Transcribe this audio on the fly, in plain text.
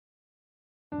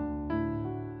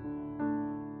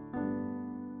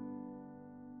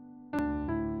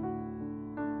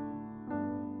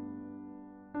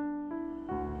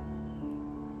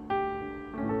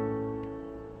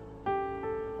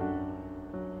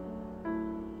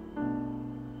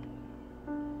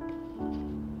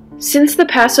Since the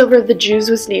Passover of the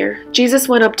Jews was near, Jesus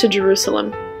went up to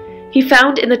Jerusalem. He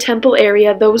found in the temple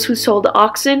area those who sold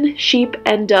oxen, sheep,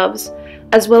 and doves,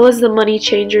 as well as the money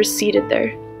changers seated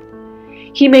there.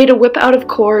 He made a whip out of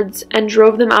cords and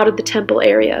drove them out of the temple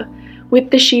area,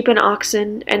 with the sheep and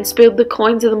oxen, and spilled the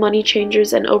coins of the money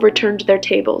changers and overturned their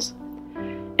tables.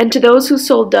 And to those who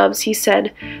sold doves he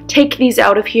said, "Take these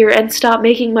out of here and stop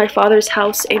making my Father's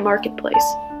house a marketplace."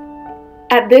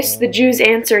 At this the Jews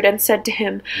answered and said to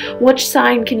him, "What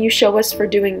sign can you show us for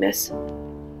doing this?"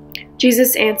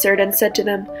 Jesus answered and said to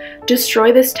them,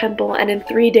 "Destroy this temple, and in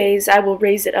 3 days I will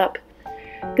raise it up."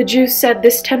 The Jews said,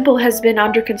 "This temple has been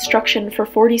under construction for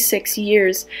 46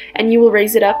 years, and you will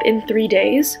raise it up in 3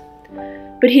 days?"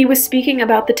 But he was speaking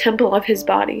about the temple of his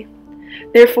body.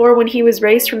 Therefore, when he was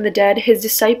raised from the dead, his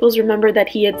disciples remembered that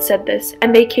he had said this,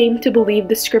 and they came to believe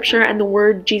the scripture and the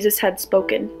word Jesus had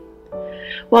spoken.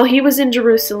 While he was in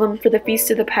Jerusalem for the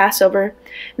feast of the Passover,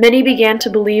 many began to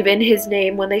believe in his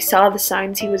name when they saw the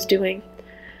signs he was doing.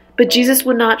 But Jesus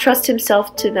would not trust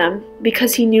himself to them,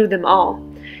 because he knew them all,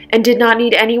 and did not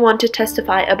need anyone to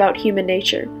testify about human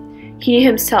nature. He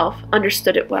himself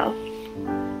understood it well.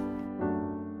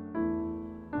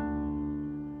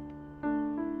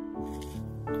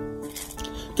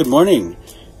 Good morning.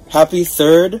 Happy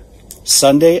third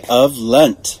Sunday of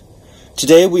Lent.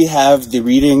 Today we have the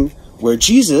reading where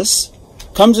Jesus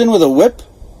comes in with a whip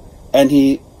and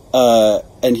he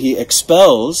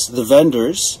expels the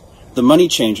vendors, the money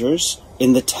changers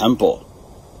in the temple.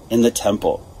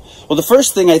 Well, the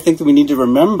first thing I think that we need to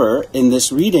remember in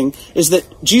this reading is that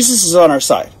Jesus is on our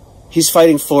side. He's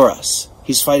fighting for us.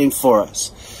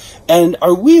 And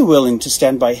are we willing to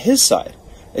stand by his side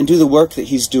and do the work that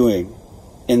he's doing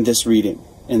in this reading,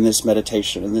 in this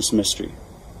meditation, in this mystery?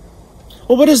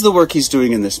 Well, what is the work he's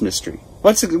doing in this mystery?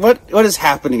 What is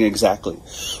happening exactly?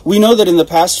 We know that in the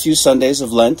past few Sundays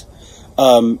of Lent,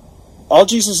 all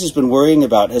Jesus has been worrying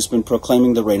about has been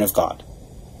proclaiming the reign of God.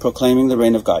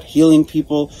 Healing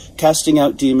people, casting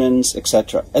out demons,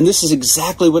 etc. And this is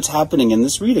exactly what's happening in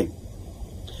this reading.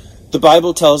 The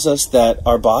Bible tells us that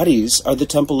our bodies are the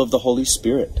temple of the Holy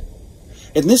Spirit.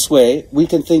 In this way, we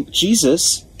can think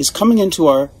Jesus is coming into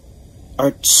our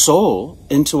soul,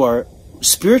 into our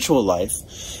spiritual life,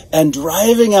 and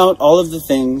driving out all of the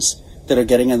things that are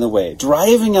getting in the way,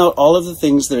 driving out all of the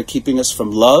things that are keeping us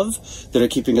from love, that are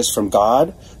keeping us from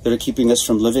God, that are keeping us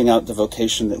from living out the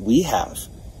vocation that we have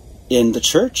in the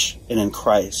church and in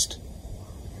Christ.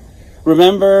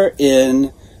 Remember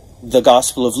in the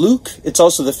Gospel of Luke, it's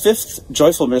also the fifth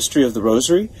joyful mystery of the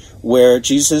Rosary, where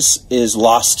Jesus is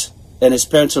lost and his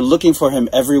parents are looking for him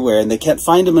everywhere and they can't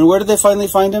find him. And where do they finally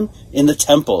find him? In the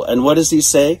temple. And what does he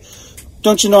say?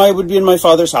 "Don't you know I would be in my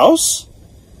Father's house?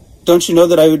 Don't you know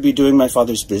that I would be doing my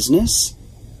Father's business?"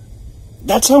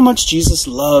 That's how much Jesus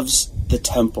loves the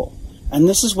temple. And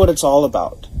this is what it's all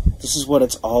about.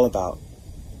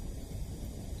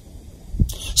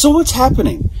 So what's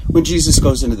happening when Jesus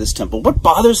goes into this temple? What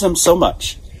bothers him so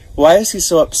much? Why is he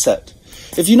so upset?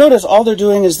 If you notice, all they're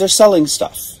doing is they're selling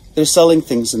stuff. They're selling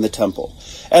things in the temple.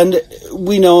 And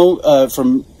we know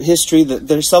from history that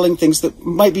they're selling things that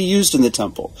might be used in the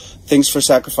temple. Things for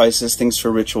sacrifices, things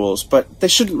for rituals, but they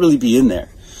shouldn't really be in there.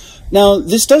 Now,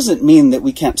 this doesn't mean that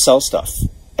we can't sell stuff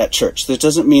at church. This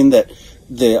doesn't mean that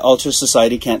the Altar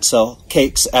Society can't sell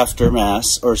cakes after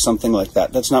Mass or something like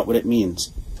that. That's not what it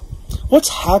means. What's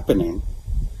happening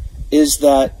is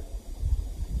that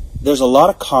there's a lot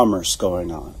of commerce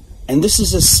going on. And this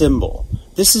is a symbol.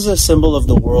 This is a symbol of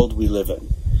the world we live in.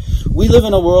 We live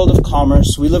in a world of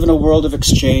commerce. We live in a world of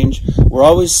exchange. We're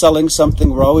always selling something.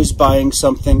 We're always buying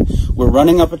something. We're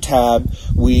running up a tab.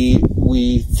 We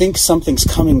think something's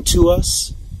coming to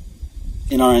us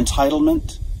in our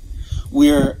entitlement.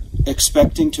 We're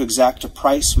expecting to exact a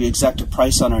price. We exact a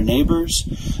price on our neighbors.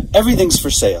 Everything's for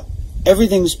sale.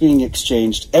 Everything's being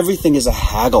exchanged. Everything is a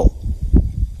haggle.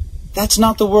 That's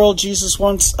not the world Jesus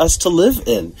wants us to live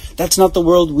in. That's not the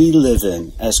world we live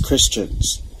in as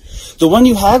Christians. The one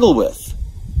you haggle with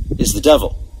is the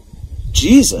devil.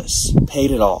 Jesus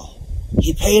paid it all.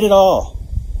 He paid it all.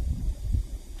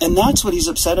 And that's what he's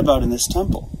upset about in this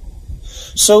temple.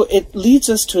 So it leads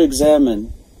us to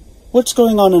examine what's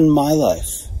going on in my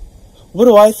life. What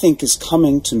do I think is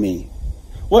coming to me?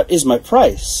 What is my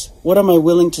price? What am I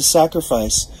willing to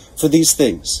sacrifice for these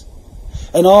things?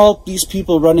 And all these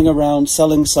people running around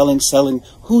selling,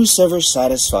 who's ever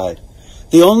satisfied?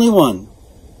 The only one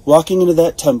walking into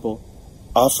that temple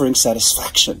offering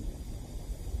satisfaction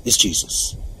is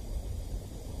Jesus.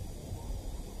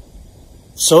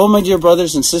 So, my dear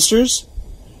brothers and sisters,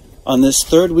 on this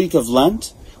third week of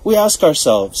Lent, we ask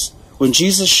ourselves, when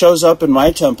Jesus shows up in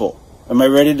my temple, Am I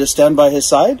ready to stand by his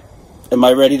side? Am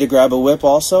I ready to grab a whip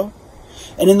also?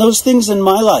 And in those things in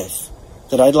my life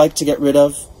that I'd like to get rid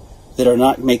of, that are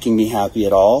not making me happy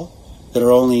at all, that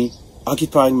are only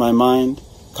occupying my mind,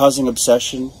 causing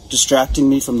obsession, distracting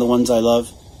me from the ones I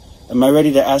love, am I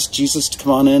ready to ask Jesus to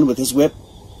come on in with his whip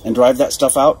and drive that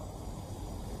stuff out?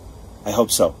 I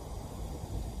hope so.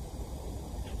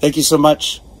 Thank you so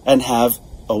much, and have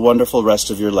a wonderful rest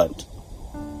of your Lent.